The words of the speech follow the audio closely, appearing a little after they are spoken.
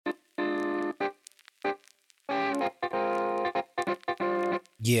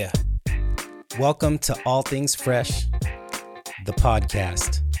Yeah. Welcome to All Things Fresh, the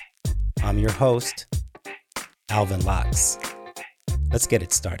podcast. I'm your host, Alvin Locks. Let's get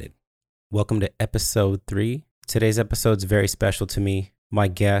it started. Welcome to episode 3. Today's episode is very special to me. My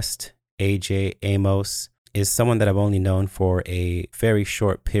guest, AJ Amos, is someone that I've only known for a very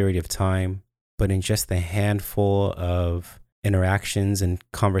short period of time, but in just the handful of interactions and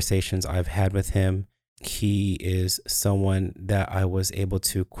conversations I've had with him, he is someone that I was able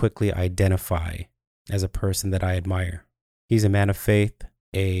to quickly identify as a person that I admire. He's a man of faith,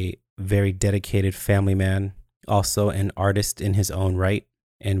 a very dedicated family man, also an artist in his own right.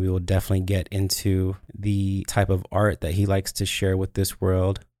 And we will definitely get into the type of art that he likes to share with this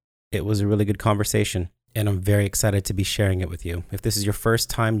world. It was a really good conversation, and I'm very excited to be sharing it with you. If this is your first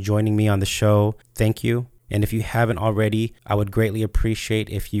time joining me on the show, thank you. And if you haven't already, I would greatly appreciate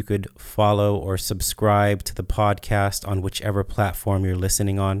if you could follow or subscribe to the podcast on whichever platform you're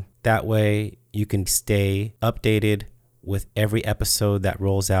listening on. That way you can stay updated with every episode that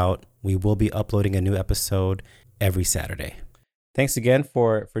rolls out. We will be uploading a new episode every Saturday. Thanks again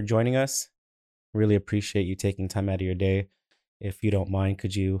for joining us. Really appreciate you taking time out of your day. If you don't mind,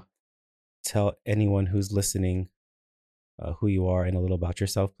 could you tell anyone who's listening who you are and a little about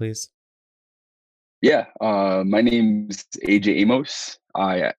yourself, please? Yeah, my name's AJ Amos.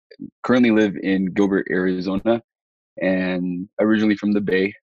 I currently live in Gilbert, Arizona, and originally from the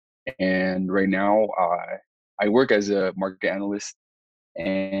Bay. And right now, I work as a market analyst,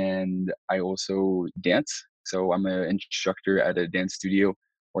 and I also dance. So I'm an instructor at a dance studio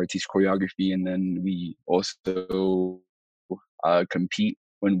where I teach choreography, and then we also compete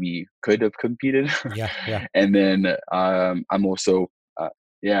when we could have competed. Yeah. And then I'm also, uh,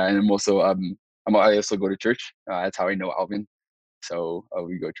 yeah, and I also go to church. That's how I know Alvin. So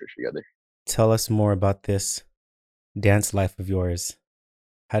we go to church together. Tell us more about this dance life of yours.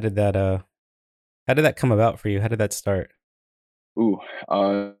 How did that come about for you? How did that start? Ooh,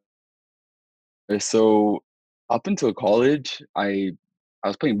 uh, so up until college, I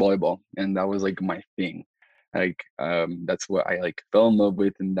was playing volleyball, and that was like my thing. That's what I like fell in love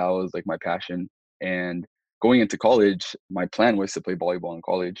with, and that was like my passion. And going into college, my plan was to play volleyball in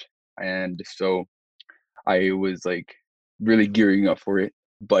college, and so I was like really gearing up for it.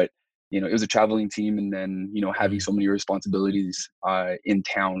 But it was a traveling team, and then having Mm. so many responsibilities in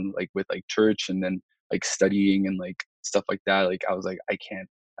town, like with like church, and then like studying and like stuff like that. Like I was like, I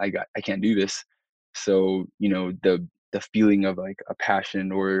can't do this. So the feeling of like a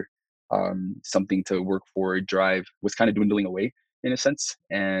passion or something to work for, a drive, was kind of dwindling away in a sense.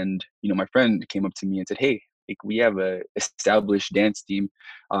 And my friend came up to me and said, "Hey, like we have a established dance team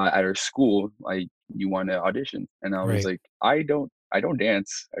at our school. Like, you want to audition?" And I was Right. like, I don't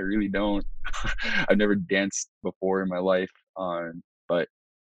dance. I really don't. I've never danced before in my life. But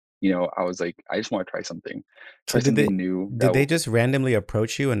I was like, I just want to So try did they something new. did they just randomly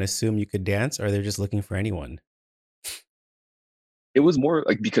approach you and assume you could dance, or they're just looking for anyone? It was more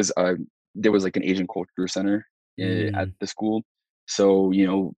like because there was like an Asian culture center at Mm. the school. So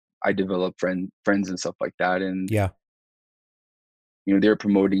I developed friends and stuff like that. And Yeah. they're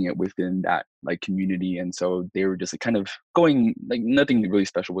promoting it within that like community. And so they were just like kind of going, like nothing really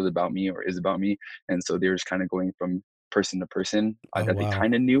special was about me or is about me. And so they were just kind of going from person to person Oh, that they wow.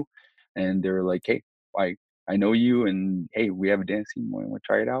 kind of knew. And they were like, "Hey, I know you, and hey, we have a dance team, want to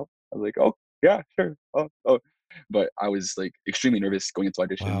try it out?" I was like, "Oh yeah, sure." Oh But I was like extremely nervous going into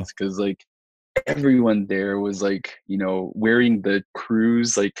auditions Wow. because like everyone there was like wearing the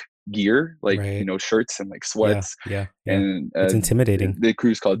cruise like gear, like Right. shirts and like Yeah. sweats. Yeah. And It's intimidating. the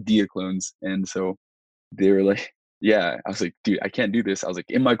crew's called Diaclones. And so they were like, yeah, I was like, "Dude, I can't do this." I was like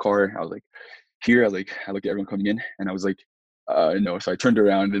in my car, I was like here, I looked at everyone coming in, and I was like, no. So I turned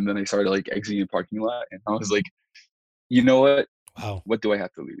around, and then I started like exiting the parking lot, and I was like, you know Wow. what do I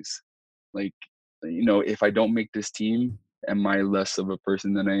have to lose? Like, if I don't make this team, am I less of a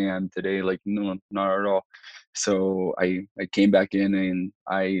person than I am today? Like, no, not at all. So I came back in, and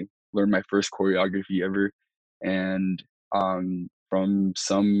I learned my first choreography ever. And from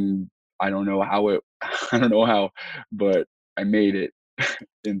some, I don't know how it, I don't know how, but I made it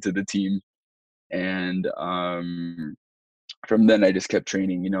into the team. And from then I just kept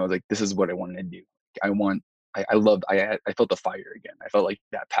training. I was like, this is what I wanted to do. I want, I loved, I felt the fire again. I felt like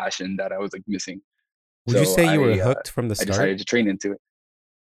that passion that I was like missing. Would you So say you were hooked from the I start? decided to train into it.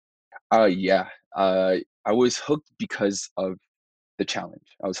 Yeah. I was hooked because of the challenge.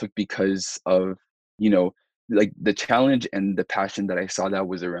 I was hooked because of, you know, like the challenge and the passion that I saw that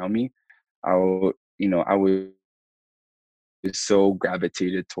was around me. I was so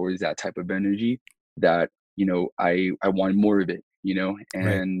gravitated towards that type of energy that, I wanted more of it.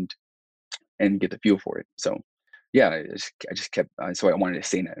 Right. and get the feel for it. So yeah, I just kept so I wanted to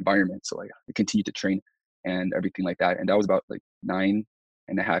stay in that environment. So I continued to train and everything like that. And that was about like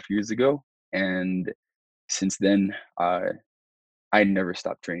 9.5 years ago. And since then, I never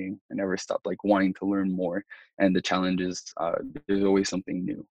stopped training. I never stopped like wanting to learn more. And the challenges, there's always something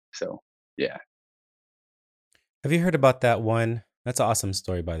new. So yeah, Have you heard about that one? That's an awesome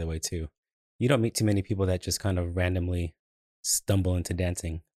story, by the way, too. You don't meet too many people that just kind of randomly stumble into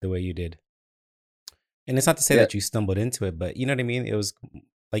dancing the way you did. And it's not to say yeah, that you stumbled into it, but you know what I mean? It was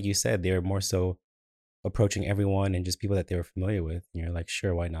like you said, they were more so approaching everyone and just people that they were familiar with. And you're like,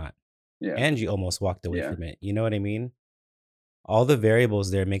 sure, why not? yeah, And you almost walked away yeah, from it. You know what I mean? All the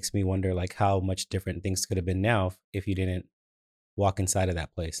variables there makes me wonder like how much different things could have been now if you didn't walk inside of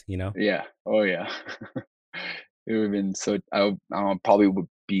that place, you know? yeah. Oh yeah. It would have been so probably would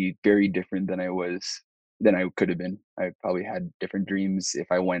be very different than I could have been. I probably had different dreams if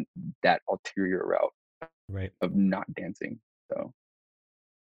I went that ulterior route Right. of not dancing. So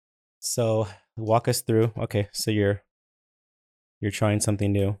So walk us through. Okay, so you're trying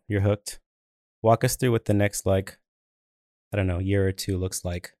something new. You're hooked. Walk us through what the next like, I don't know, year or two looks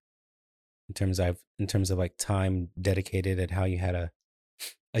like in terms of like time dedicated and how you had to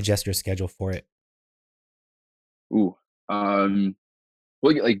adjust your schedule for it. ooh, um,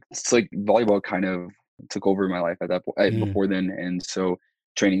 well, yeah, like it's like volleyball kind of took over my life at that point Mm, before then, and so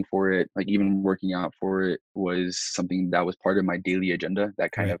training for it, like even working out for it, was something that was part of my daily agenda.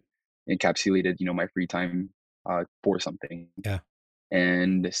 That kind right. of encapsulated, my free time for something, Yeah.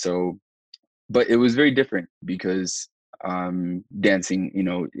 and so but it was very different because dancing,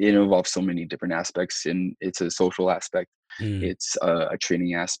 it involves so many different aspects, and it's a social aspect, Mm, it's a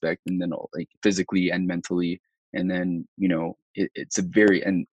training aspect, and then like physically and mentally, and then it's a very,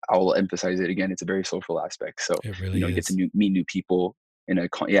 and I'll emphasize it again, it's a very social aspect. So it really you get to is. meet new people in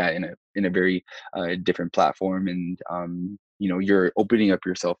yeah, in a very different platform, and you're opening up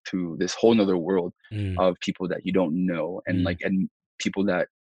yourself to this whole nother world Mm, of people that you don't know, mm, and people that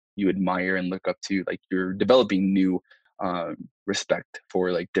you admire and look up to. Like you're developing new respect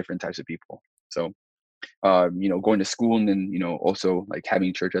for like different types of people. So going to school, and then also like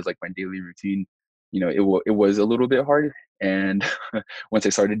having church as like my daily routine. It was a little bit hard, and once I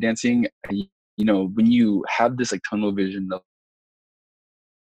started dancing, when you have this like tunnel vision of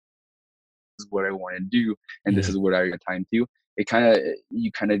this is what I want to do, and this mm, is what I have time to, it kind of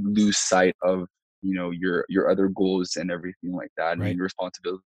you kind of lose sight of your other goals and everything like that, and right. your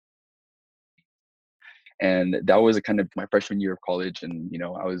responsibility. And that was a kind of my freshman year of college, and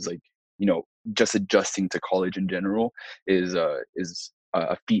I was like, you know just adjusting to college in general is a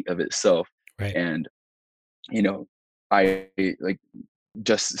feat of itself. Right. And you know I like,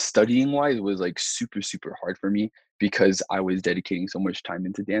 just studying wise was like super super hard for me, because I was dedicating so much time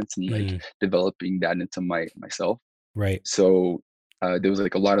into dance and like Mm, developing that into myself. right. So there was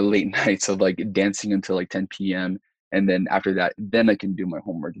like a lot of late nights of like dancing until like 10 p.m. And then after that, then I can do my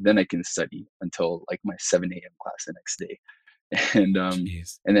homework. Then I can study until like my 7 a.m. class the next day. And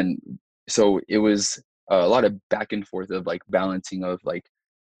Jeez. and then so it was a lot of back and forth of like balancing of like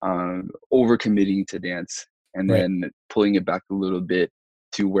over committing to dance, and Right. then pulling it back a little bit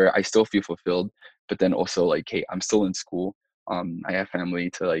to where I still feel fulfilled, but then also like, hey, I'm still in school. I have family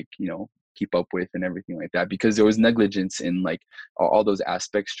to like, keep up with and everything like that, because there was negligence in like all those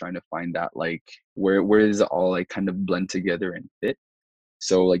aspects, trying to find that like where does it all like kind of blend together and fit.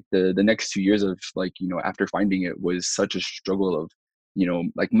 So like the next 2 years of like, after finding it, was such a struggle of,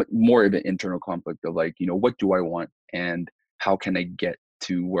 like more of an internal conflict of like, what do I want, and how can I get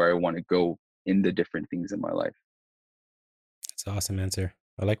to where I want to go in the different things in my life. That's an awesome answer.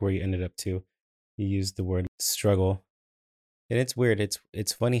 I like where you ended up too. You used the word struggle. And it's weird.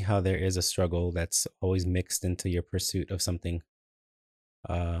 It's funny how there is a struggle that's always mixed into your pursuit of something,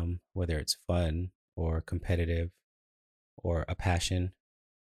 whether it's fun or competitive or a passion.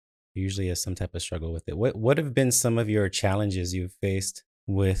 There usually is some type of struggle with it. What have been some of your challenges you've faced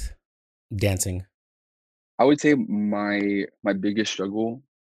with dancing? I would say my biggest struggle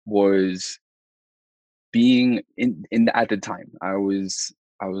was being in at the time. I was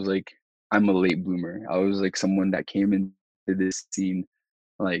like, I'm a late bloomer. I was like someone that came into this scene,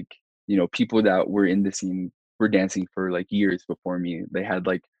 like, people that were in the scene were dancing for like years before me. They had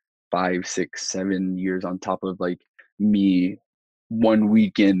like 5, 6, 7 years on top of like me, one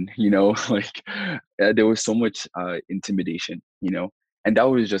weekend, like there was so much intimidation, and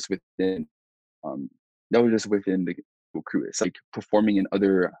um that was just within the crew. It's like performing in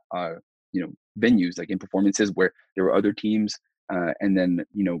other venues, like in performances where there were other teams, and then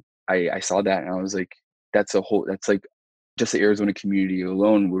I saw that, and I was like, that's like just the Arizona community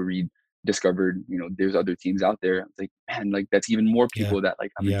alone, where we discovered, there's other teams out there. It's like, man, like that's even more Yeah. people that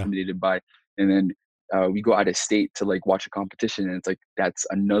like I'm Yeah. intimidated by. And then we go out of state to like watch a competition, and it's like that's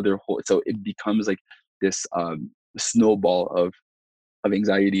another whole. So it becomes like this snowball of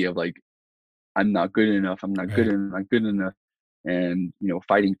anxiety of like, I'm not good enough. I'm not good Right. enough. Not good enough. And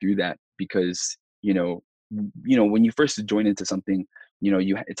fighting through that, because when you first join into something,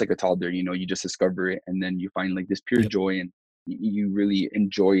 it's like a toddler. You just discover it, and then you find like this pure Yep. joy, and you really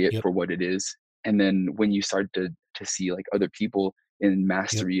enjoy it Yep. for what it is. And then when you start to see like other people in Yep.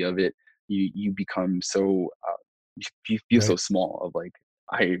 mastery of it, you become so you feel so Right. small of like,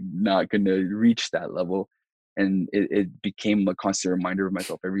 I'm not gonna reach that level. And it became a constant reminder of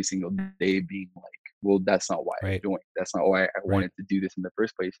myself every single day, being like, well, that's not why I'm Right. doing it. That's not why I Right. wanted to do this in the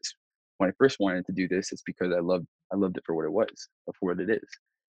first place. When I first wanted to do this, it's because I loved it for what it was, for what it is.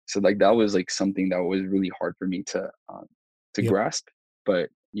 So like that was like something that was really hard for me to Yep. grasp. But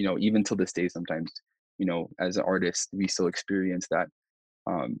even till this day, sometimes as an artist, we still experience that,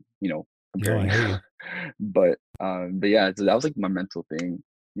 No, I comparing. hear you. But yeah, so that was like my mental thing.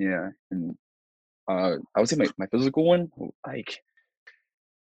 Yeah. And I would say my physical one, like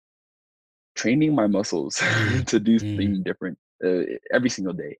training my muscles Mm. to do Mm. something different every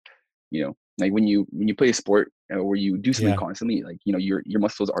single day. Like when you play a sport, where you do something Yeah. constantly, like your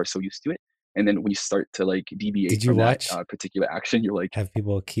muscles are so used to it, and then when you start to like deviate Did you from that watch? particular action, you're like, Do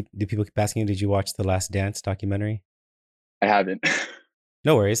people keep asking you? Did you watch the Last Dance documentary? I haven't.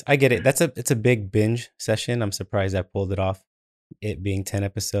 No worries. I get it. It's a big binge session. I'm surprised I pulled it off. It being 10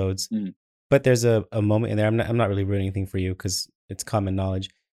 episodes. Mm, But there's a moment in there. I'm not really ruining anything for you because it's common knowledge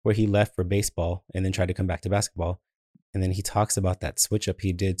where he left for baseball and then tried to come back to basketball. And then he talks about that switch up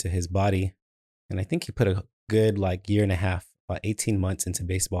he did to his body. And I think he put a good like year and a half, about 18 months into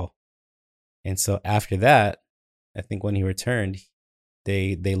baseball. And so after that, I think when he returned,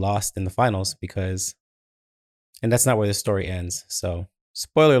 they lost in the finals because, and that's not where the story ends. So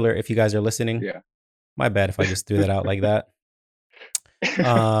spoiler alert, if you guys are listening, yeah. my bad if I just threw that out like that.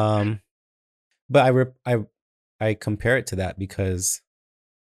 Um, but I compare it to that because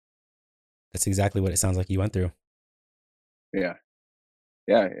that's exactly what it sounds like you went through. Yeah.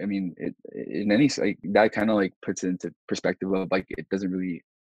 Yeah. I mean, in any like that kind of like puts it into perspective of like, it doesn't really,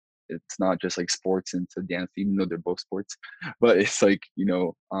 it's not just like sports into dance, even though they're both sports. But it's like,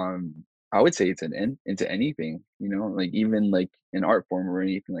 I would say it's an end into anything, like even like an art form or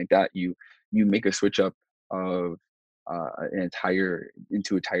anything like that. You make a switch up of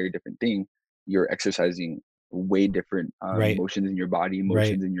into a entire different thing. You're exercising way different Right. motions in your body, Right.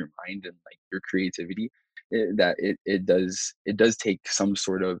 emotions in your mind, and like your creativity. It does take some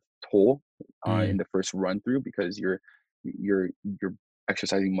sort of toll Mm, in the first run through, because you're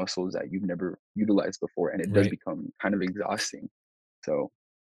exercising muscles that you've never utilized before, and it does right. become kind of exhausting. So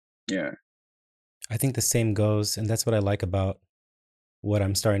yeah. I think the same goes, and that's what I like about what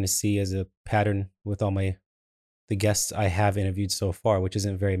I'm starting to see as a pattern with all the guests I have interviewed so far, which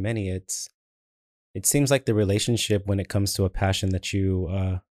isn't very many. It seems like the relationship when it comes to a passion that you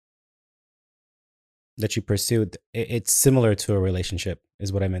pursued, it's similar to a relationship,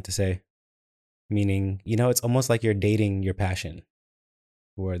 is what I meant to say. Meaning, it's almost like you're dating your passion,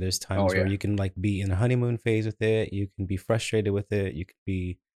 where there's Oh times where yeah. you can like be in a honeymoon phase with it, you can be frustrated with it, you could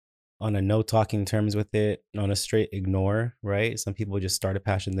be on a no talking terms with it, on a straight ignore, right? Some people just start a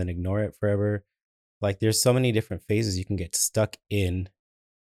passion, then ignore it forever. Like there's so many different phases you can get stuck in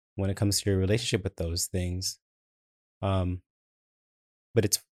when it comes to your relationship with those things. Um, but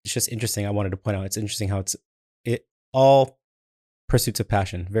it's just interesting. I wanted to point out it's interesting how it all pursuits of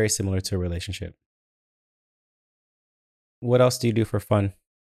passion, very similar to a relationship. What else do you do for fun?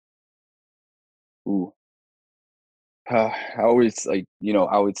 Ooh. I always like,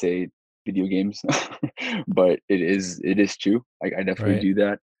 I would say video games, but it is true. Like I definitely Right. do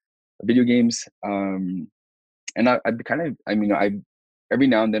that. Video games, and I kind of, I mean, I every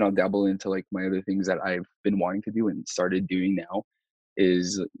now and then I'll dabble into like my other things that I've been wanting to do and started doing now.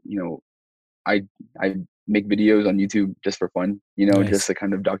 Is I I make videos on YouTube just for fun, just Nice. to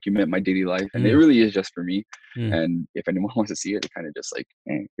kind of document my daily life, and it Mm, really is just for me. mm, And if anyone wants to see it, it kind of just like,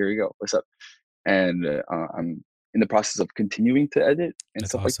 hey, here you go, what's up? And I'm in the process of continuing to edit and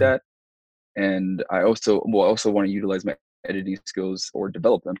that's stuff like awesome. that. And I also want to utilize my editing skills, or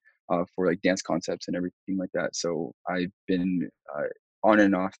develop them, for like dance concepts and everything like that. So I've been on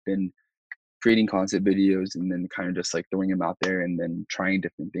and off been creating concept videos, and then kind of just like throwing them out there, and then trying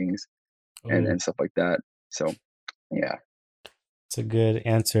different things and Oh, and stuff like that. So yeah. it's a good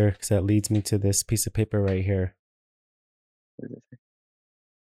answer because that leads me to this piece of paper right here.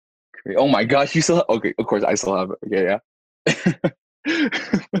 Oh my gosh, you still okay? Of course, I still have it. Okay, yeah.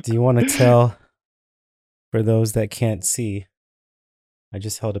 Do you want to tell, for those that can't see, I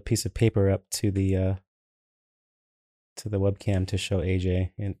just held a piece of paper up to the webcam to show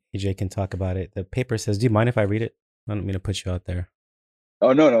AJ, and AJ can talk about it. The paper says, "Do you mind if I read it?" I don't mean to put you out there.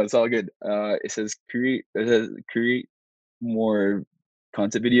 Oh, no, no, it's all good. It says create more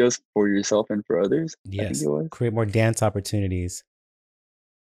content videos for yourself and for others, I think it Yes, was. create more dance opportunities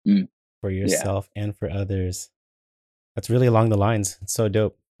Mm, for yeah. yourself and for others. That's really along the lines. It's so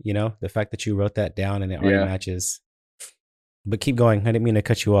dope. You know, the fact that you wrote that down and it already Yeah. matches. But keep going. I didn't mean to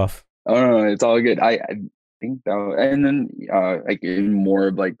cut you off. Oh, no, no, it's all good. I think that and then, like, in more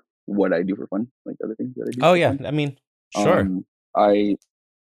of, like, what I do for fun, like, other things that I do Oh for yeah, fun. I mean, sure. Um, I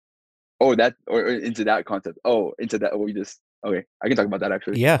Oh, that or into that concept. Oh, into that we just okay, I can talk about that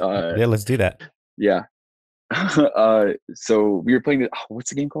actually. Yeah, yeah. Let's do that. Yeah. So we were playing what's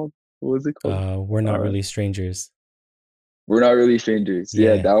the game called? What was it called? We're not Uh, really strangers. We're Not Really Strangers.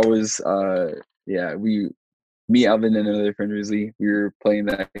 Yeah, Yeah. that was yeah, me, Alvin, and another friend Risley, we were playing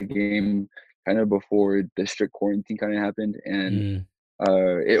that game kind of before the strict quarantine kind of happened, and Mm,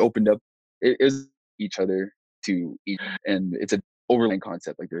 it opened up. It is each other to each, and it's a overlaying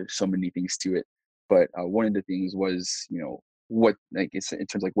concept. Like there's so many things to it, but one of the things was, what like it's in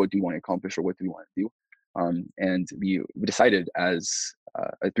terms of like what do we want to accomplish or what do we want to do, and we decided as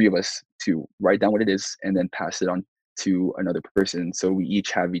three of us to write down what it is and then pass it on to another person. So we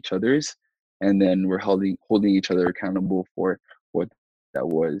each have each other's, and then we're holding each other accountable for what that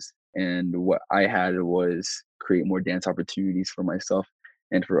was. And what I had was create more dance opportunities for myself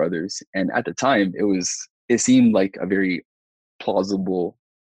and for others. And at the time, it seemed like a very plausible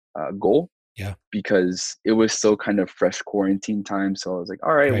goal yeah. because it was still kind of fresh quarantine time. So I was like,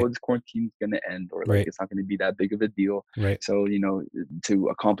 all right, well, Right. this quarantine's gonna end, or like Right. it's not gonna be that big of a deal. Right. So to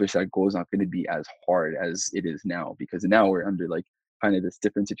accomplish that goal is not gonna be as hard as it is now because now we're under like kind of this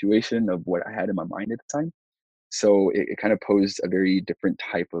different situation of what I had in my mind at the time. So it kind of posed a very different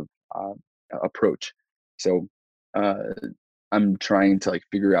type of approach. So uh, I'm trying to like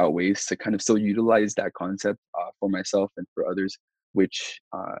figure out ways to kind of still utilize that concept for myself and for others, which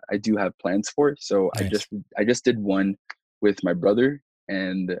I do have plans for. So Nice. I just did one with my brother,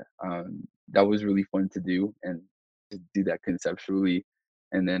 and that was really fun to do and to do that conceptually.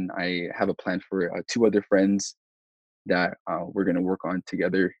 And then I have a plan for two other friends that we're gonna work on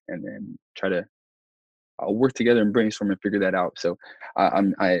together, and then try to work together and brainstorm and figure that out. So I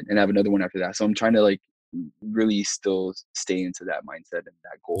have another one after that. So I'm trying to like really still stay into that mindset and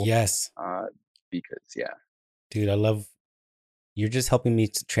that goal, Yes, uh, because yeah. dude. I love you're just helping me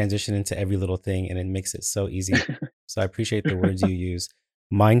to transition into every little thing, and it makes it so easy. So I appreciate the words you use.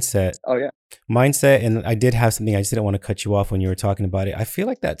 Mindset, Oh yeah. mindset, and I did have something. I just didn't want to cut you off when you were talking about it. I feel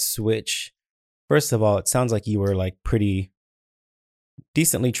like that switch. First of all, it sounds like you were like pretty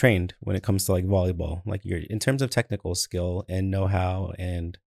decently trained when it comes to like volleyball. Like you're in terms of technical skill and know-how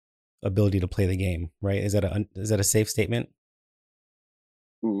and ability to play the game, right? Is that a safe statement?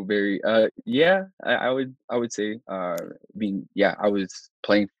 Ooh, very yeah, I would say being yeah, I was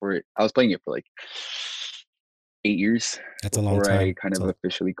playing it for like 8 years That's a long before I time. kind of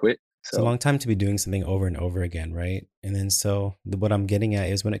officially quit. It's a So long time to be doing something over and over again, right? And then what I'm getting at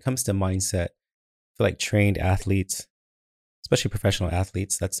is when it comes to mindset, I feel like trained athletes, especially professional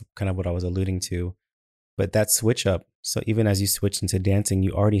athletes, that's kind of what I was alluding to. But that switch up, so even as you switched into dancing,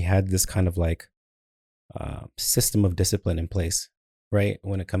 you already had this kind of like system of discipline in place, right?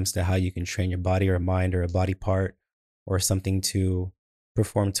 When it comes to how you can train your body or mind or a body part or something to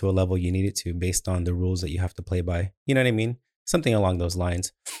perform to a level you need it to based on the rules that you have to play by. You know what I mean? Something along those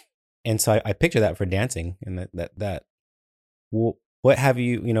lines. And so I picture that for dancing, and what have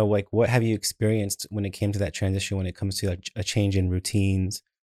you, like what have you experienced when it came to that transition, when it comes to like a change in routines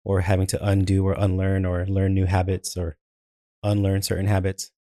or having to undo or unlearn or learn new habits or unlearn certain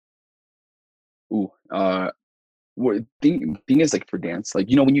habits? ooh, what thing is like for dance, like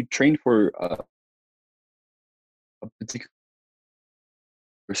when you train for a particular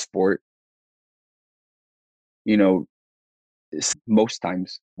sport, you know most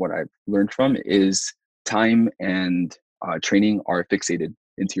times what I've learned from is time and training are fixated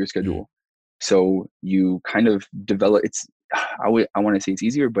into your Mm, schedule. So you kind of develop it's I want to say it's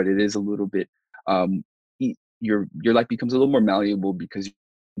easier, but it is a little bit your life becomes a little more malleable because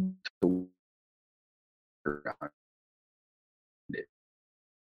you work on it.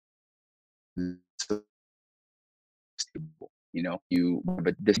 So stable,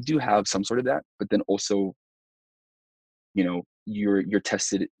 but this you do have some sort of that, but then also, you're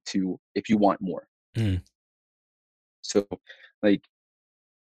tested to if you want more. mm, So like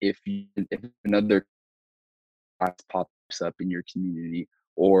if another class pop pops up in your community,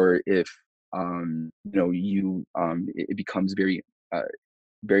 or if it becomes uh,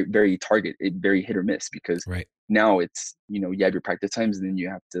 very very hit or miss, because Right. now it's, you have your practice times, and then you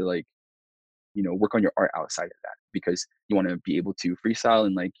have to like, work on your art outside of that, because you want to be able to freestyle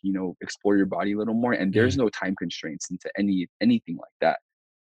and like, explore your body a little more. And there's Mm, no time constraints into anything like that,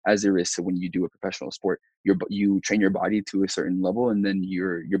 as there is to when you do a professional sport. You train your body to a certain level, and then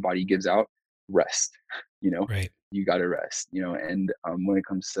your body gives out rest. You know, right. you got to rest. And when it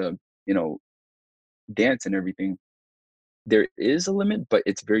comes to, you know dance and everything, there is a limit, but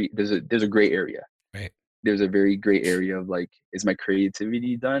there's a gray area. Right. There's a very gray area of like, is my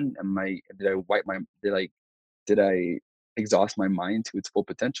creativity done? Did I exhaust my mind to its full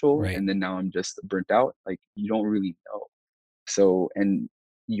potential, Right. and then now I'm just burnt out? Like, you don't really know. So, and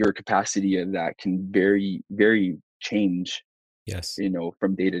your capacity of that can very change, Yes.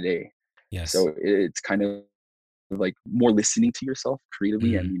 from day to day. Yes. So it's kind of like more listening to yourself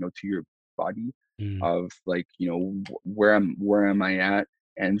creatively, and Mm, to your body, mm, of like, where am I at?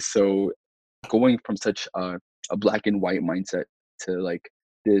 And so going from such a black and white mindset to like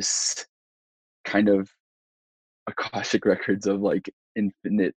this kind of Akashic records of like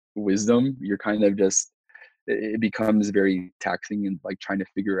infinite wisdom, you're kind of just it becomes very taxing, and like trying to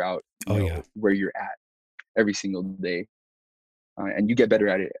figure out, oh yeah. where you're at every single day. And you get better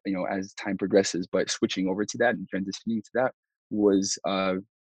at it, as time progresses. But switching over to that and transitioning to that was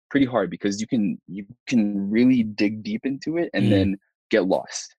pretty hard, because you can really dig deep into it and Mm, then get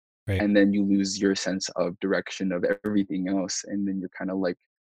lost, right. and then you lose your sense of direction of everything else, and then you're kind of like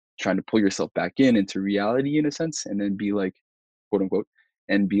trying to pull yourself back into reality, in a sense, and then be like, quote unquote,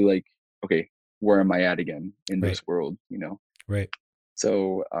 and be like, okay, where am I at again in Right. this world? Right.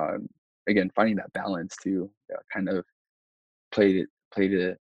 So again, finding that balance too, kind of played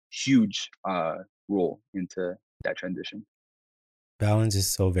a huge role into that transition. Balance is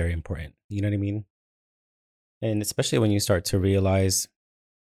so very important. You know what I mean? And especially when you start to realize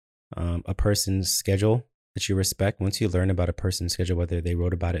a person's schedule that you respect. Once you learn about a person's schedule, whether they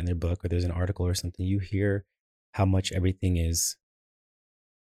wrote about it in their book or there's an article or something, you hear how much everything is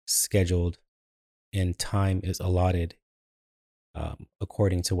scheduled and time is allotted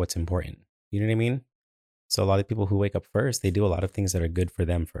according to what's important. You know what I mean? So a lot of people who wake up first, they do a lot of things that are good for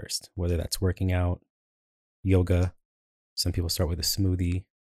them first, whether that's working out, yoga. Some people start with a smoothie,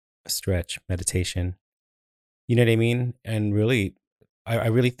 a stretch, meditation. You know what I mean? And really, I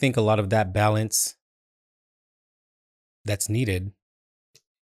really think a lot of that balance that's needed,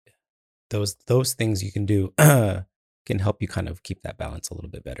 those things you can do can help you kind of keep that balance a little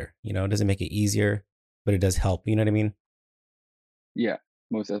bit better. You know, it doesn't make it easier, but it does help. You know what I mean? Yeah,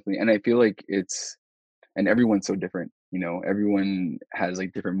 most definitely. And I feel like and everyone's so different. Everyone has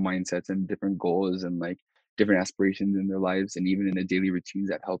like different mindsets and different goals, and like different aspirations in their lives, and even in the daily routines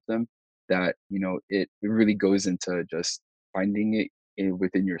that help them. That it really goes into just finding it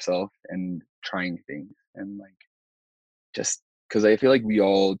within yourself and trying things, and like, just because I feel like we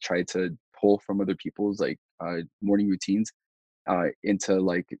all try to pull from other people's like morning routines into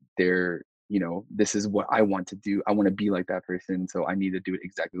like this is what I want to do. I want to be like that person, so I need to do it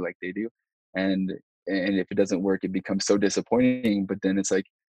exactly like they do. And and if it doesn't work, it becomes so disappointing. But then it's like,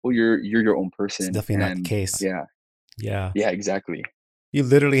 well, you're your own It's person, definitely not the and case. yeah, Yeah. yeah, exactly. You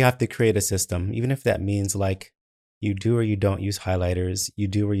literally have to create a system, even if that means like you do or you don't use highlighters, you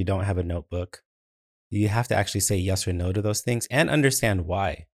do or you don't have a notebook. You have to actually say yes or no to those things and understand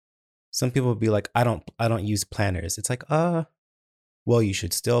why. Some people will be like, I don't use planners. It's like, well, you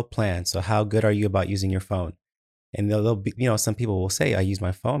should still plan. So how good are you about using your phone? And they'll be, some people will say, I use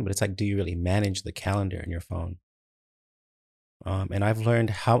my phone, but it's like, do you really manage the calendar in your phone? And I've learned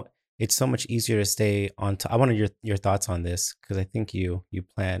how it's so much easier to stay on top. I wanted your thoughts on this because I think you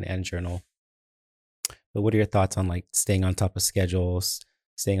plan and journal. But what are your thoughts on like staying on top of schedules,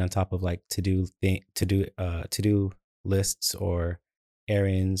 staying on top of like to do lists or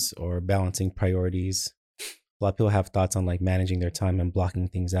errands or balancing priorities? A lot of people have thoughts on like managing their time and blocking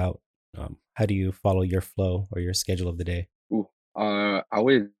things out. How do you follow your flow or your schedule of the day? Ooh, I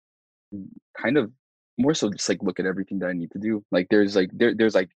would kind of more so just like look at everything that I need to do. Like there's like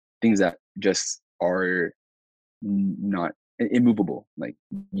things that just are not immovable. Like,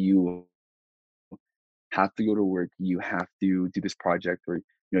 you have to go to work, you have to do this project, or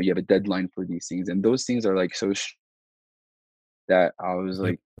you have a deadline for these things, and those things are like so that I was Yep.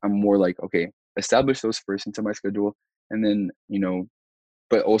 like, I'm more like, okay, establish those first into my schedule, and then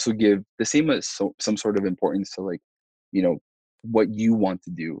but also give the same some sort of importance to like, you know what you want to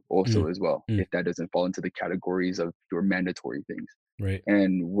do also Mm, as well, mm, if that doesn't fall into the categories of your mandatory things. right.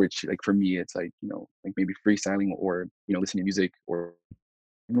 And which, like, for me, it's like, like maybe freestyling, or listening to music, or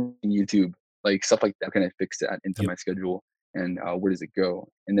YouTube, like stuff like that. Kind of fix that into Yep. my schedule, and where does it go?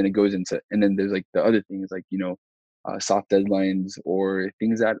 And then it goes into, and then there's like the other things, like soft deadlines, or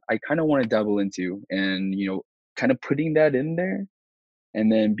things that I kind of want to dabble into, and kind of putting that in there,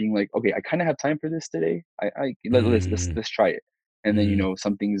 and then being like, okay, I kind of have time for this today. Let's Mm, let's try it. And then mm,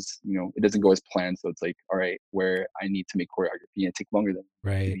 some things, it doesn't go as planned, so it's like, all right, where I need to make choreography and it take longer than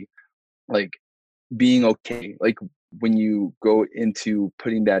right. maybe, like, being okay, like, when you go into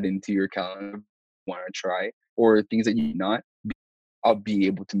putting that into your calendar, want to try, or things that you not, I'll be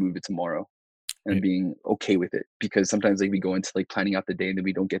able to move it tomorrow, and Right. being okay with it. Because sometimes, like, we go into like planning out the day, and then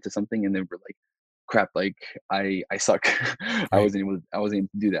we don't get to something, and then we're like, crap, like, I suck. Right. I wasn't able to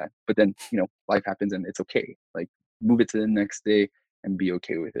do that. But then, life happens, and it's okay. Like, move it to the next day and be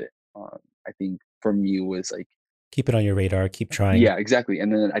okay with it. I think for me it was like, Keep it on your radar. Keep trying. yeah, exactly.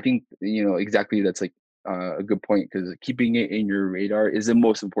 And then I think, exactly, that's like a good point, because keeping it in your radar is the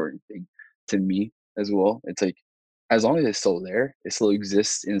most important thing to me as well. It's like, as long as it's still there, it still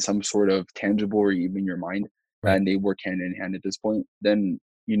exists in some sort of tangible, or even your mind, Right. and they work hand in hand at this point, then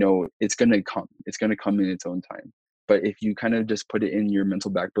it's gonna come. It's gonna come in its own time. But if you kind of just put it in your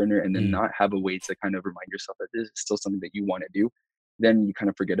mental back burner, and then Mm, not have a way to kind of remind yourself that this is still something that you want to do, then you kind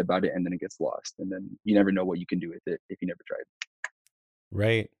of forget about it, and then it gets lost, and then you never know what you can do with it if you never tried.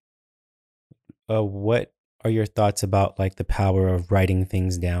 right. What are your thoughts about like the power of writing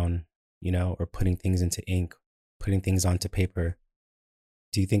things down, or putting things into ink, putting things onto paper?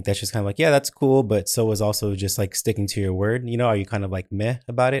 Do you think that's just kind of like, yeah, that's cool, but so is also just like sticking to your word? Are you kind of like meh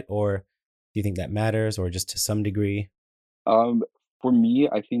about it, or do you think that matters, or just to some degree? Um, for me,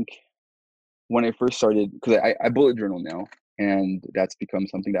 I think when I first started, because I bullet journal now, and that's become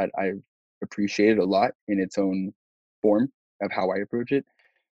something that I've appreciated a lot in its own form of how I approach it.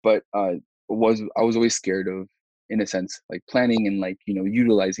 But was I was always scared of, in a sense, like planning, and like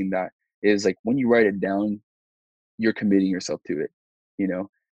utilizing that, is like, when you write it down, you're committing yourself to it. You know,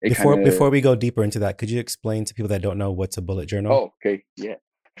 it kind Before of. we go deeper into that, could you explain to people that don't know what's a bullet journal? Oh, okay, yeah.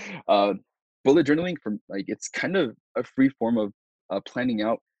 Uh, bullet journaling, from like, it's kind of a free form of planning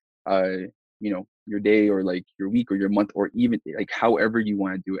out, your day, or like your week, or your month, or even like however you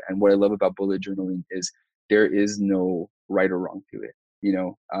want to do it. And what I love about bullet journaling is there is no right or wrong to it.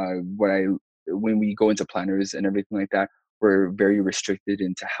 When we go into planners and everything like that, we're very restricted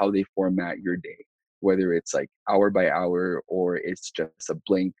into how they format your day, whether it's like hour by hour, or it's just a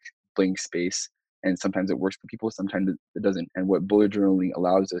blank space. And sometimes it works for people, sometimes it doesn't. And what bullet journaling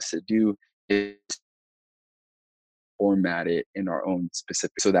allows us to do is format it in our own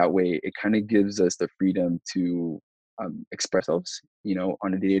specific, so that way it kind of gives us the freedom to express ourselves,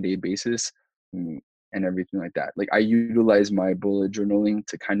 on a day-to-day basis, mm, and everything like that. Like, I utilize my bullet journaling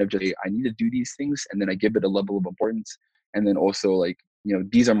to kind of just say, I need to do these things, and then I give it a level of importance. And then also, like,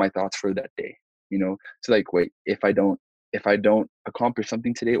 these are my thoughts for that day. So, like, wait, if I don't accomplish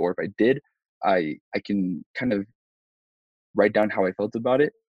something today, or if I did, I can kind of write down how I felt about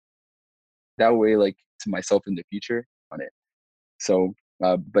it. That way, like, to myself in the future on it. So,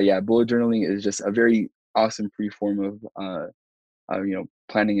 but yeah, bullet journaling is just a very awesome free form of,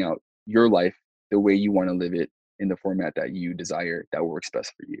 planning out your life the way you want to live it, in the format that you desire, that works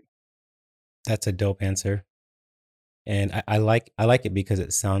best for you. That's a dope answer. And I like it because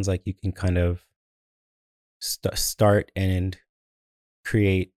it sounds like you can kind of start and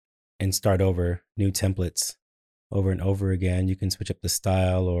create and start over new templates over and over again. You can switch up the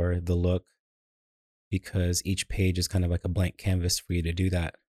style or the look because each page is kind of like a blank canvas for you to do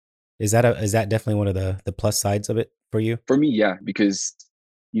that. Is that definitely one of the plus sides of it for you? For me, yeah, because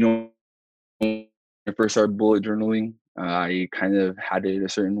you know when I first started bullet journaling, I kind of had it a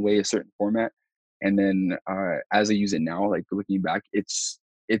certain way, a certain format, and then as I use it now, like, looking back, it's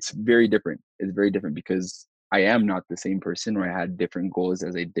very different. It's very different, because I am not the same person, or I had different goals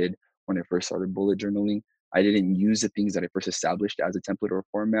as I did when I first started bullet journaling. I didn't use the things that I first established as a template or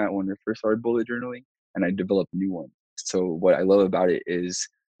format when I first started bullet journaling, and I developed new ones. So what I love about it is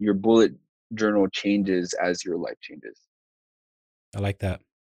your bullet journal changes as your life changes. I like that.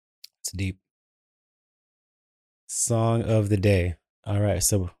 It's deep. Song of the day. All right,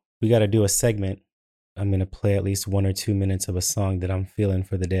 so we got to do a segment. I'm going to play at least 1 or 2 minutes of a song that I'm feeling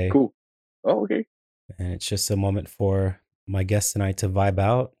for the day. Cool. Oh, okay. And it's just a moment for my guests and I to vibe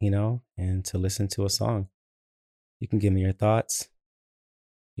out, and to listen to a song. You can give me your thoughts.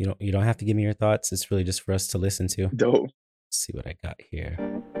 You don't have to give me your thoughts. It's really just for us to listen to. Let's Dope. see what I got here.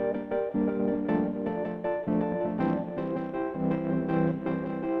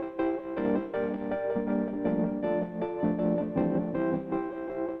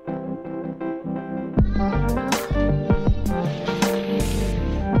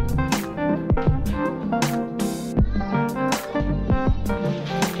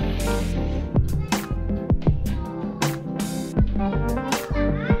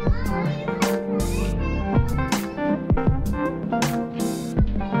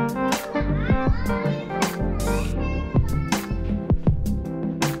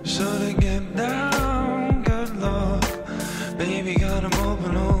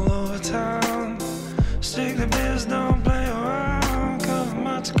 open all over town. Stick to biz, don't play around. Cover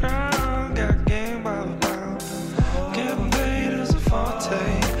much ground, got game by the pound. Getting paid is a forte,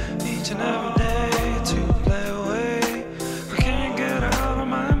 each and every day to play away. I can't get out of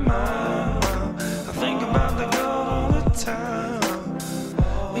my mind. I think about the girl all the time.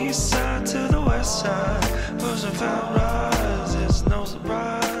 East side to the west side, pushing fat rides, it's no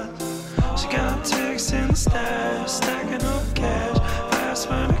surprise. She got ticks in the stash, stacking up cash, fast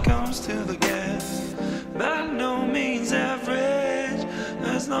when it comes to the gas. By no means average,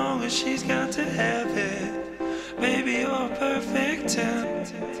 as long as she's got to have it. Baby, you're a perfect 10.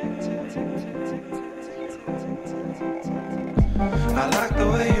 I like the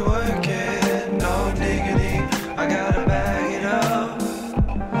way you work it, no diggity, I gotta bag it up.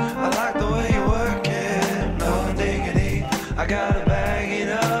 I like the way you work it, no diggity, I gotta bag it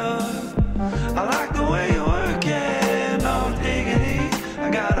up. I like the way you work it, no diggity, I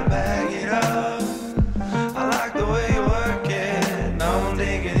gotta bag it up. I like the way you work it, no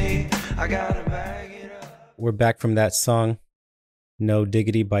diggity, I gotta bag it up. We're back from that song, No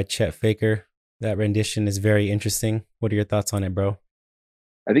Diggity by Chet Faker. That rendition is very interesting. What are your thoughts on it, bro?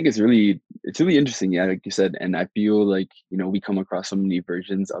 I think it's really interesting, yeah, like you said, and I feel like, we come across so many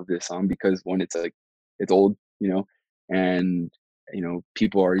versions of this song because one, it's like it's old, and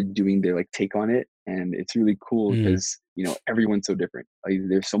people are doing their like take on it, and it's really cool Mm, because everyone's so different. Like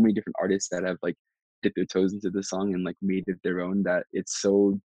there's so many different artists that have like dipped their toes into the song and like made it their own that it's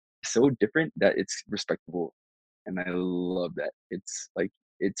so different that it's respectable, and I love that. It's like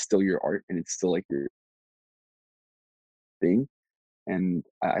it's still your art and it's still like your thing, and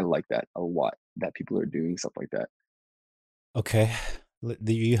I like that a lot that people are doing stuff like that. okay.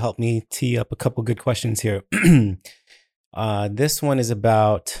 You helped me tee up a couple good questions here. This one is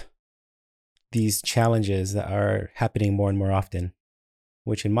about these challenges that are happening more and more often,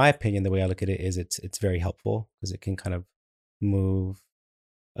 which in my opinion, the way I look at it is it's very helpful because it can kind of move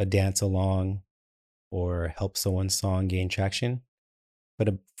a dance along or help someone's song gain traction. But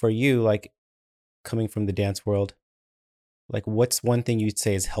for you, like coming from the dance world, like what's one thing you'd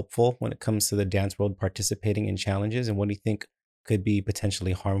say is helpful when it comes to the dance world participating in challenges, and what do you think could be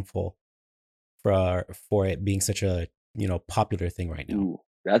potentially harmful for it being such a popular thing right now? Ooh,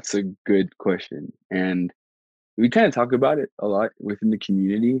 that's a good question, and we kind of talk about it a lot within the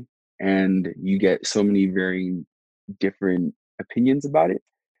community, and you get so many varying different opinions about it.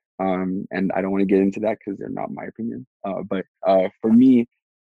 And I don't want to get into that because they're not my opinion. But for me,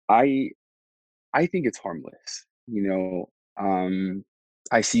 I I think it's harmless.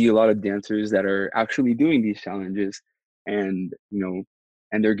 I see a lot of dancers that are actually doing these challenges, and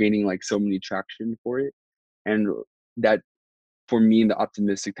and they're gaining like so many traction for it, and that for me in the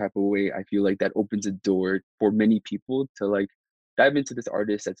optimistic type of way, I feel like that opens a door for many people to like dive into this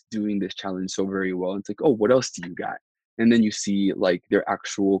artist that's doing this challenge so very well. It's like, oh, what else do you got? And then you see like their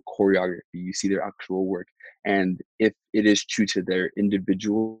actual choreography, you see their actual work. And if it is true to their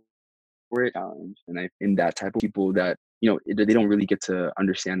individual challenge, and I in that type of people that, they don't really get to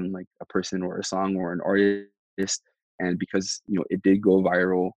understand like a person or a song or an artist. And because, it did go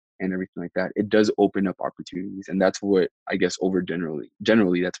viral and everything like that, it does open up opportunities. And that's what I guess over generally,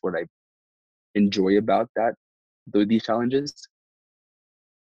 that's what I enjoy about these challenges.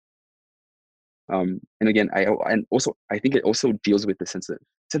 And again, and also I think it also deals with the sense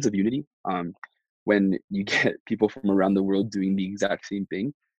of unity. When you get people from around the world doing the exact same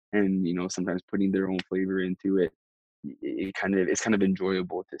thing, and sometimes putting their own flavor into it, it's kind of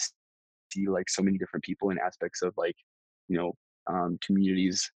enjoyable to see like so many different people and aspects of like you know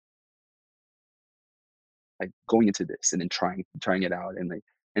communities like going into this and then trying it out and like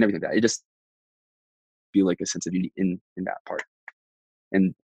and everything like that. It just feel like a sense of unity in that part.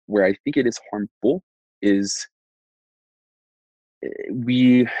 And where I think it is harmful is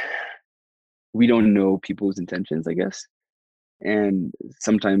we we don't know people's intentions, I guess. And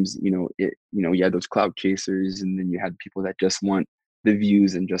sometimes, you had those cloud chasers, and then you had people that just want the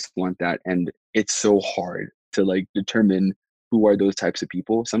views and just want that. And it's so hard to like determine who are those types of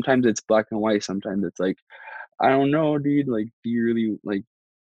people. Sometimes it's black and white. Sometimes it's like, I don't know, dude. Like, do you really like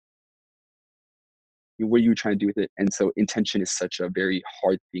what are you trying to do with it? And so intention is such a very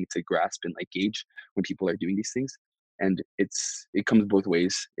hard thing to grasp and like gauge when people are doing these things. And it comes both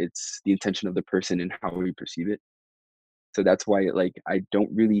ways. It's the intention of the person and how we perceive it. So that's why like I don't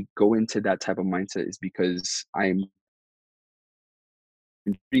really go into that type of mindset is because I'm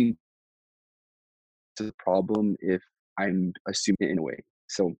being to the problem if I'm assuming it in a way.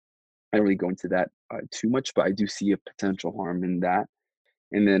 So I don't really go into that too much, but I do see a potential harm in that.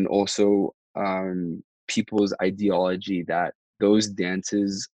 And then also people's ideology that those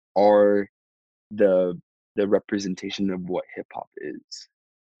dances are the representation of what hip hop is.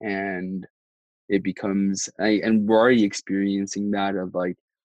 And it becomes and we're already experiencing that of like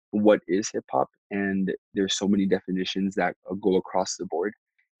what is hip hop, and there's so many definitions that go across the board.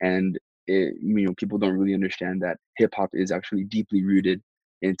 And people don't really understand that hip hop is actually deeply rooted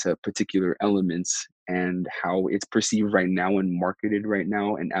into particular elements, and how it's perceived right now and marketed right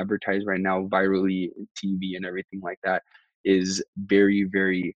now and advertised right now virally in TV and everything like that is very,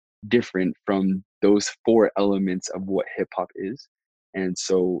 very different from those four elements of what hip hop is. And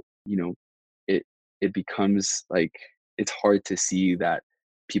so, it it becomes like it's hard to see that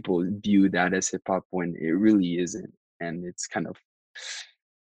people view that as hip hop when it really isn't, and it's kind of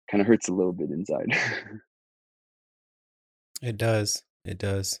hurts a little bit inside. It does. It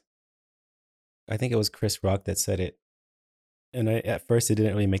does. I think it was Chris Rock that said it. And at first, it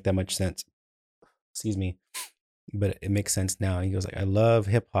didn't really make that much sense. Excuse me. But it makes sense now. He goes like, I love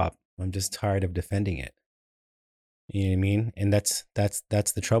hip hop. I'm just tired of defending it. You know what I mean? And that's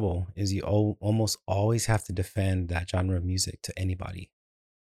the trouble is you almost always have to defend that genre of music to anybody.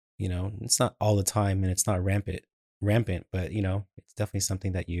 It's not all the time and it's not rampant, but it's definitely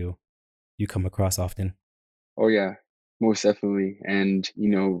something that you come across often. Oh yeah, most definitely. And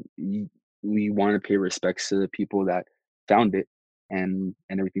we want to pay respects to the people that found it, and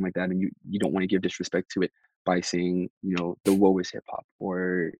everything like that. And you don't want to give disrespect to it by saying the woe is hip hop,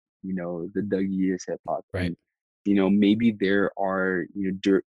 or the Dougie is hip hop. Right. And maybe there are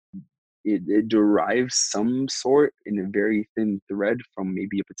it derives some sort in a very thin thread from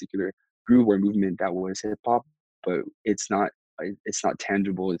maybe a particular groove or movement that was hip hop, but it's not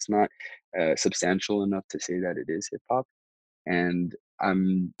tangible. It's not substantial enough to say that it is hip hop. And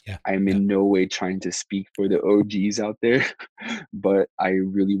Yeah. I'm Yeah. in no way trying to speak for the OGs out there, but I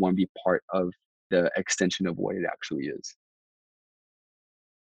really want to be part of the extension of what it actually is.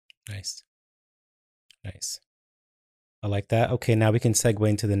 Nice. Nice. I like that. Okay, now we can segue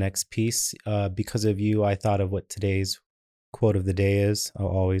into the next piece. Because of you, I thought of what today's quote of the day is. I'll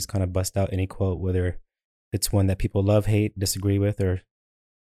always kind of bust out any quote, whether it's one that people love, hate, disagree with, or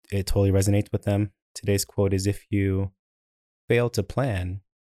it totally resonates with them. Today's quote is, if you fail to plan,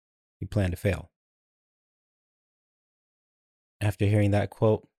 you plan to fail. After hearing that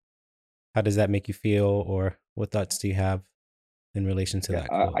quote, how does that make you feel, or what thoughts do you have in relation to Yeah, that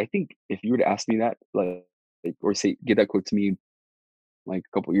quote? I think if you were to ask me that, or say, give that quote to me like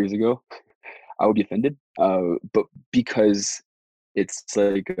a couple years ago, I would be offended. But because it's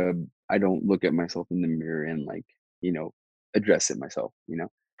like I don't look at myself in the mirror and like you know address it myself.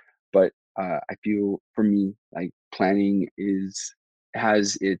 But I feel for me like planning is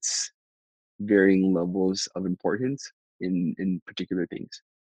has its varying levels of importance in particular things.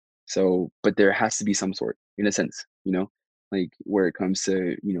 So, but there has to be some sort, in a sense, like where it comes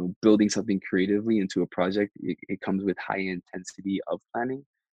to, building something creatively into a project, it comes with high intensity of planning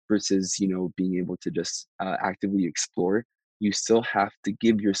versus, being able to just actively explore. You still have to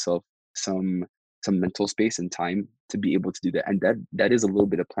give yourself some some mental space and time to be able to do that. And that is a little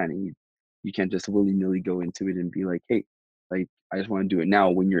bit of planning. You can't just willy-nilly go into it and be like, hey, like I just want to do it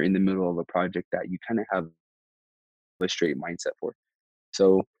now when you're in the middle of a project that you kind of have a straight mindset for.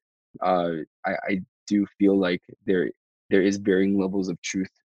 So uh, I do feel like there is varying levels of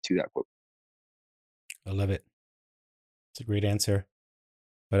truth to that quote. I love it. It's a great answer.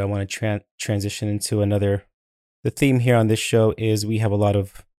 But I want to transition into another. The theme here on this show is we have a lot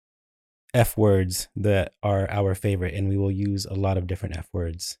of F words that are our favorite, and we will use a lot of different F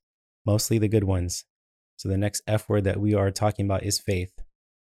words, mostly the good ones. So the next F word that we are talking about is faith.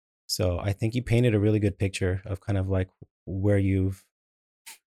 So I think you painted a really good picture of kind of like where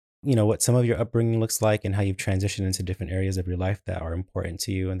what some of your upbringing looks like and how you've transitioned into different areas of your life that are important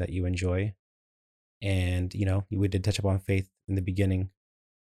to you and that you enjoy. And, we did touch upon faith in the beginning,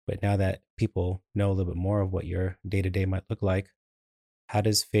 but now that people know a little bit more of what your day to day might look like, how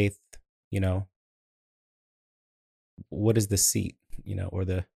does faith, you know, what is the seat, or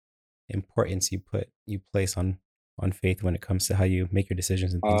the importance you place on faith when it comes to how you make your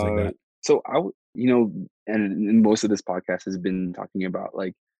decisions and things like Uh, that? so and most of this podcast has been talking about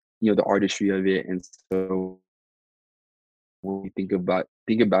like, the artistry of it, and so when you think about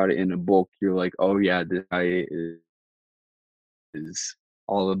it in a book, you're like, oh yeah, this guy is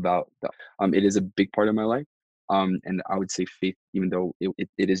all about that. It is a big part of my life. And I would say faith, even though it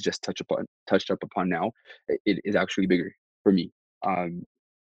is just touched up upon now, it is actually bigger for me. Um,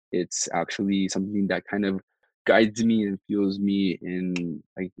 it's actually something that kind of guides me and fuels me in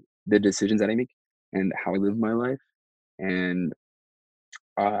like the decisions that I make and how I live my life. And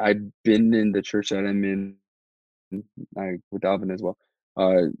I've been in the church that I'm in with Alvin as well.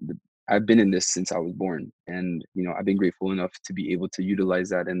 I've been in this since I was born, and I've been grateful enough to be able to utilize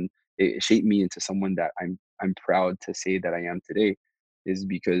that, and it shaped me into someone that I'm proud to say that I am today, is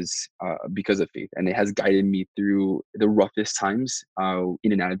because of faith, and it has guided me through the roughest times,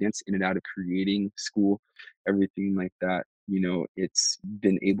 in and out of dance, in and out of creating school, everything like that. It's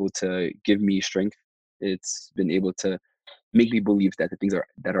been able to give me strength. It's been able to make me believe that the things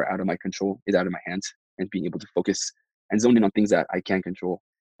that are out of my control is out of my hands, and being able to focus and zone in on things that I can control,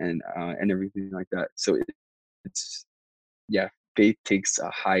 and everything like that. So it's yeah, faith takes a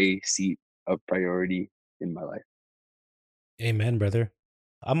high seat of priority in my life. Amen, brother.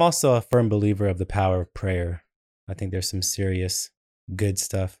 I'm also a firm believer of the power of prayer. I think there's some serious good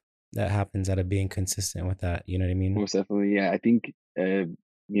stuff that happens out of being consistent with that. You know what I mean? Most definitely, yeah. I think you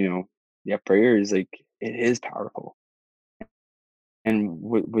know, yeah, prayer is like it is powerful. And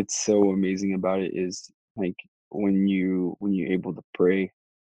what's so amazing about it is like when you're able to pray,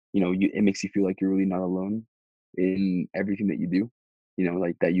 it makes you feel like you're really not alone in everything that you do.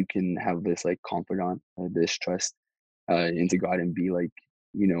 Like that you can have this like confidant, this trust into God, and be like,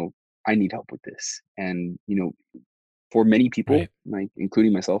 you know, I need help with this. And for many people, Right. like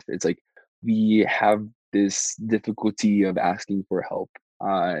including myself, it's like we have this difficulty of asking for help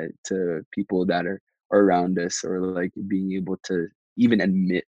to people that are around us, or like being able to even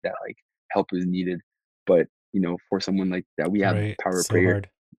admit that like help is needed. But for someone like that, we have the Right. power of So prayer. hard.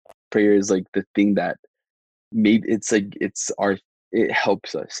 Prayer is like the thing that maybe it's like it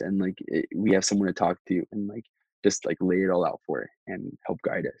helps us, and like we have someone to talk to, and like just like lay it all out for, and help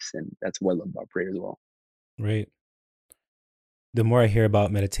guide us. And that's what I love about prayer as well. Right. The more I hear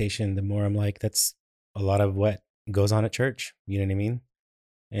about meditation, the more I'm like, that's a lot of what goes on at church. You know what I mean?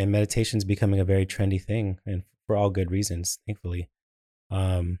 And meditation's becoming a very trendy thing, and for all good reasons, thankfully.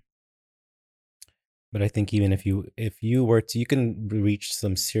 Um, but I think even if you were to, you can reach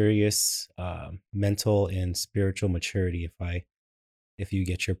some serious mental and spiritual maturity if you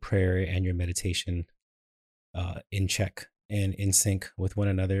get your prayer and your meditation in check and in sync with one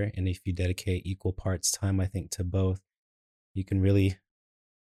another, and if you dedicate equal parts time, I think, to both, you can really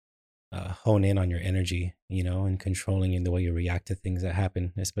hone in on your energy, and controlling in the way you react to things that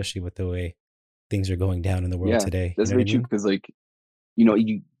happen, especially with the way things are going down in the world Yeah, today. You that's know what very I true. mean? Because like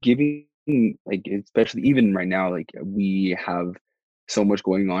you giving, like, especially even right now, like we have so much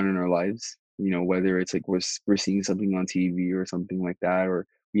going on in our lives, whether it's like we're seeing something on TV or something like that, or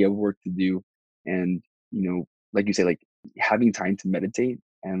we have work to do. And like you say, like having time to meditate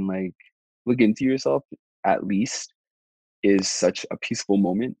and like look into yourself, at least, is such a peaceful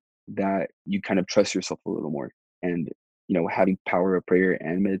moment that you kind of trust yourself a little more. And having power of prayer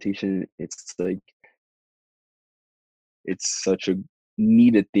and meditation, it's like it's such a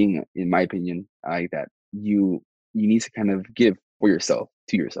needed thing, in my opinion, that you need to kind of give for yourself,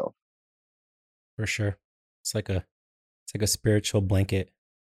 to yourself. For sure. It's like a it's like a spiritual blanket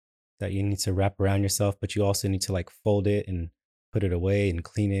that you need to wrap around yourself, but you also need to like fold it and put it away and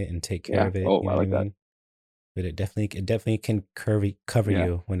clean it and take care Yeah. of it. Oh, You I know what I like that. mean? But it definitely can cover Yeah.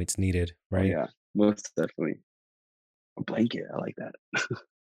 you when it's needed, Oh, right? yeah. Most definitely. A blanket. I like that.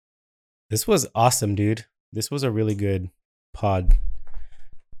 This was awesome, dude. This was a really good pod.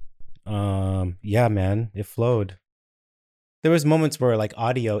 Yeah, man, it flowed. There was moments where like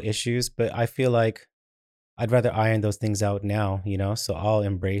audio issues, but I feel like I'd rather iron those things out now, so I'll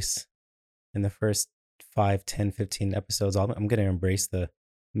embrace in the first 5, 10, 15 episodes. I'm going to embrace the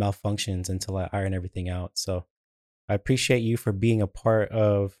malfunctions until I iron everything out. So I appreciate you for being a part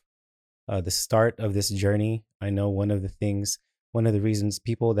of the start of this journey. I know one of the reasons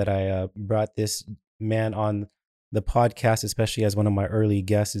people that I brought this man on the podcast, especially as one of my early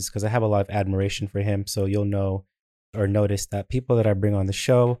guests, is because I have a lot of admiration for him. So you'll know or notice that people that I bring on the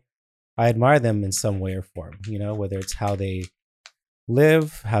show, I admire them in some way or form, whether it's how they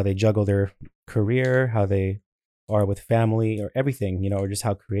live, how they juggle their career, how they are with family, or everything, or just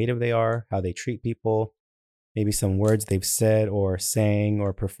how creative they are, how they treat people, maybe some words they've said or sang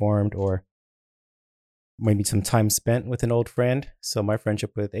or performed, or maybe some time spent with an old friend. So my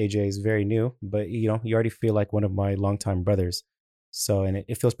friendship with AJ is very new, but you already feel like one of my longtime brothers. So, and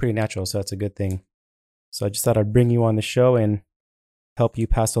it feels pretty natural. So that's a good thing. So I just thought I'd bring you on the show and help you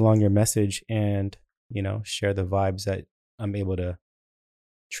pass along your message and, share the vibes that I'm able to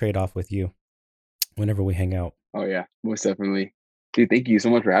trade off with you whenever we hang out. Oh, yeah. Most definitely. Dude, thank you so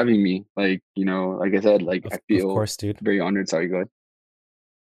much for having me. Like, like I said, like I Of feel course, dude. very honored. Sorry, go ahead.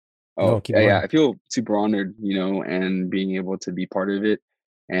 Oh, No, keep yeah, yeah. going. I feel super honored, and being able to be part of it,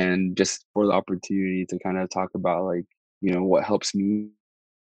 and just for the opportunity to kind of talk about like, what helps me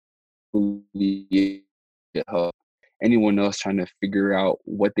believe it helps anyone else trying to figure out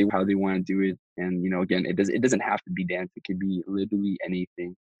how they want to do it. And, again, it doesn't have to be dance. It could be literally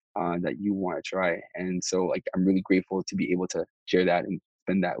anything that you want to try. And so like, I'm really grateful to be able to share that and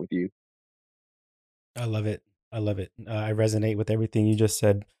spend that with you. I love it. I love it. I resonate with everything you just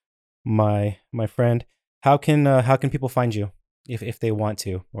said, my friend. How can people find you if they want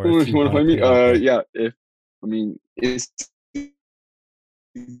to, or Oh, if if you you want to want to find put me, it out there? yeah, it's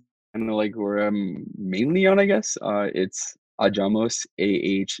kind of like where I'm mainly on, I guess. It's Ahjamos,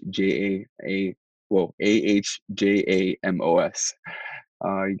 Ahjamos.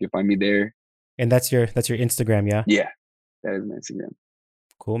 You can find me there. And that's your Instagram, yeah? Yeah, that is my Instagram.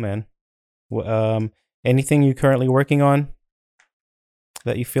 Cool, man. Anything you currently working on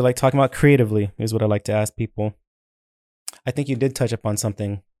that you feel like talking about creatively is what I like to ask people. I think you did touch upon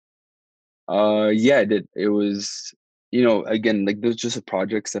something. Yeah, I did. It was, again, like there's just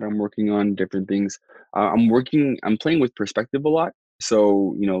projects that I'm working on, different things. I'm playing with perspective a lot.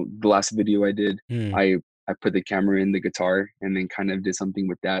 So, the last video I did, Hmm, I put the camera in the guitar and then kind of did something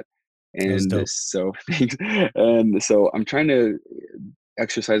with that. that was And dope. so, and so I'm trying to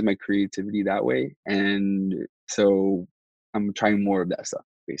exercise my creativity that way. And so I'm trying more of that stuff,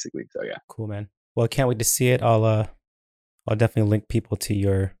 basically. So yeah. Cool, man. Well, I can't wait to see it. I'll definitely link people to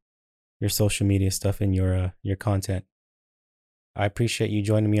your social media stuff and your content. I appreciate you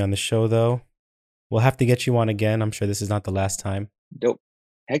joining me on the show, though. We'll have to get you on again. I'm sure this is not the last time. Dope.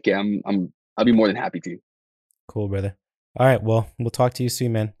 Heck yeah, I'll be more than happy to. Cool, brother. All right. Well, we'll talk to you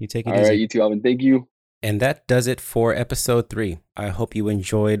soon, man. You take it All right, easy. you too, Alvin. Thank you. And that does it for episode 3. I hope you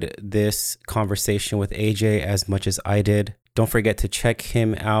enjoyed this conversation with AJ as much as I did. Don't forget to check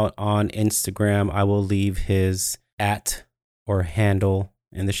him out on Instagram. I will leave his @ or handle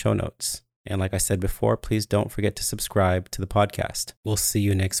in the show notes. And like I said before, please don't forget to subscribe to the podcast. We'll see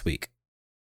you next week.